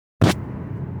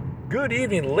Good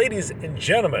evening, ladies and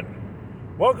gentlemen.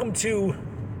 Welcome to,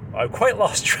 I've quite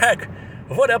lost track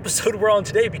of what episode we're on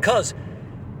today because,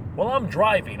 well, I'm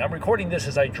driving. I'm recording this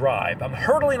as I drive. I'm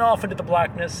hurtling off into the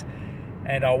blackness,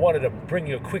 and I wanted to bring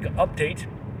you a quick update.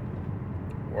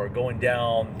 We're going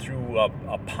down through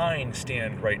a pine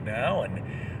stand right now in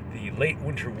the late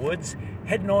winter woods,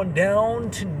 heading on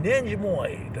down to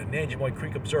Nanjemoy, the Nanjemoy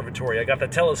Creek Observatory. I got the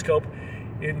telescope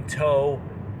in tow.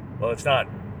 Well,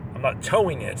 I'm not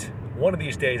towing it. One of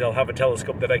these days I'll have a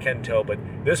telescope that I can tow, but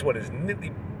this one is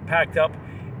neatly packed up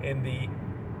in the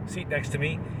seat next to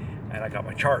me, and I got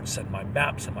my charts and my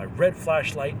maps and my red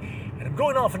flashlight, and I'm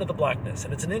going off into the blackness.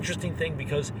 And it's an interesting thing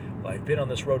because I've been on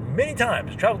this road many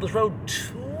times. I've traveled this road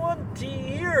 20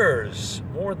 years,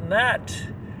 more than that.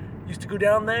 Used to go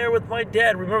down there with my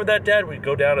dad. Remember that, Dad? We'd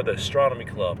go down to the astronomy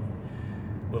club.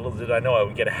 Little did I know I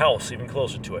would get a house even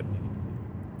closer to it.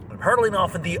 I'm hurtling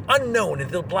off in the unknown,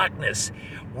 into the blackness,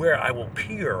 where I will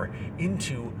peer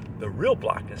into the real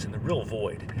blackness and the real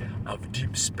void of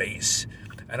deep space.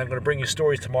 And I'm going to bring you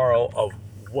stories tomorrow of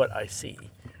what I see.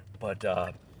 But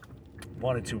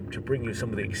wanted to bring you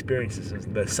some of the experiences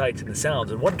and the sights and the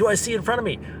sounds. And what do I see in front of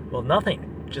me? Well,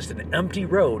 nothing. Just an empty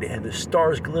road and the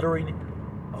stars glittering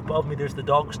above me. There's the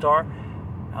dog star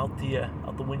out the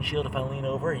windshield. If I lean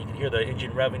over, you can hear the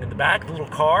engine revving in the back. The little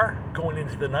car going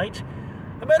into the night.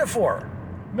 A metaphor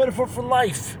for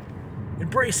life.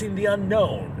 Embracing the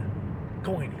unknown,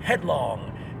 going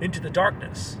headlong into the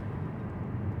darkness.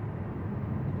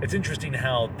 It's interesting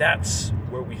how that's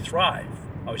where we thrive.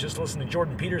 I was just listening to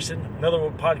Jordan Peterson, another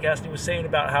podcast, and he was saying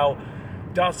about how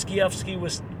Dostoevsky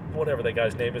was, whatever that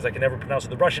guy's name is, I can never pronounce it,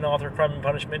 the Russian author, Crime and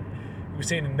Punishment. He was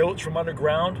saying in Notes from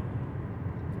Underground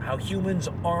how humans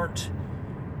aren't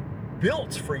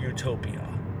built for utopia.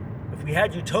 If we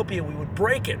had utopia, we would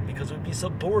break it because we'd be so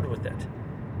bored with it.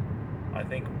 I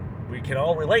think we can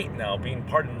all relate now, being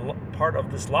part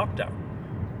of this lockdown.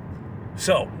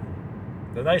 So,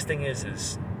 the nice thing is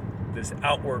this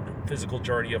outward physical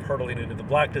journey of hurtling into the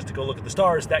blackness to go look at the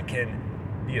stars, that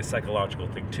can be a psychological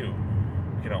thing too.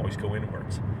 We can always go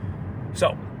inwards.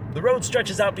 So, the road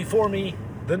stretches out before me.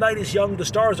 The night is young, the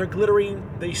stars are glittering,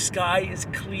 the sky is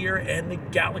clear, and the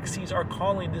galaxies are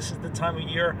calling. This is the time of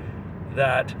year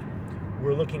that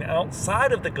we're looking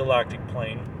outside of the galactic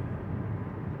plane.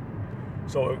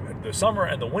 So the summer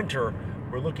and the winter,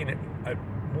 we're looking at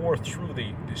more through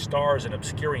the stars and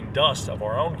obscuring dust of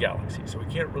our own galaxy. So we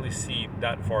can't really see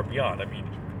that far beyond. I mean,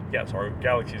 yes, our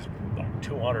galaxy is like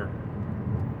 200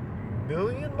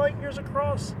 million light years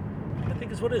across, I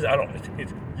think is what it is. I don't know,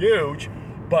 it's huge,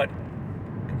 but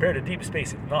compared to deep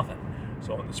space, it's nothing.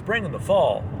 So in the spring and the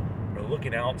fall, we're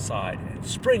looking outside, and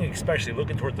spring especially,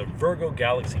 looking toward the Virgo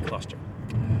galaxy cluster.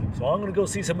 So I'm going to go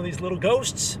see some of these little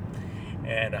ghosts.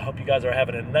 And I hope you guys are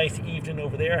having a nice evening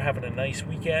over there, having a nice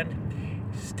weekend,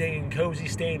 staying cozy,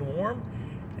 staying warm,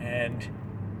 and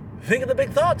thinking the big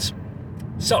thoughts.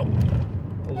 So,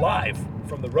 live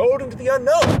from the road into the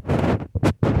unknown.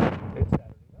 It's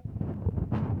Saturday night.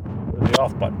 Where's the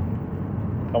off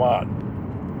button? Come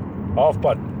on. Off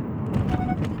button.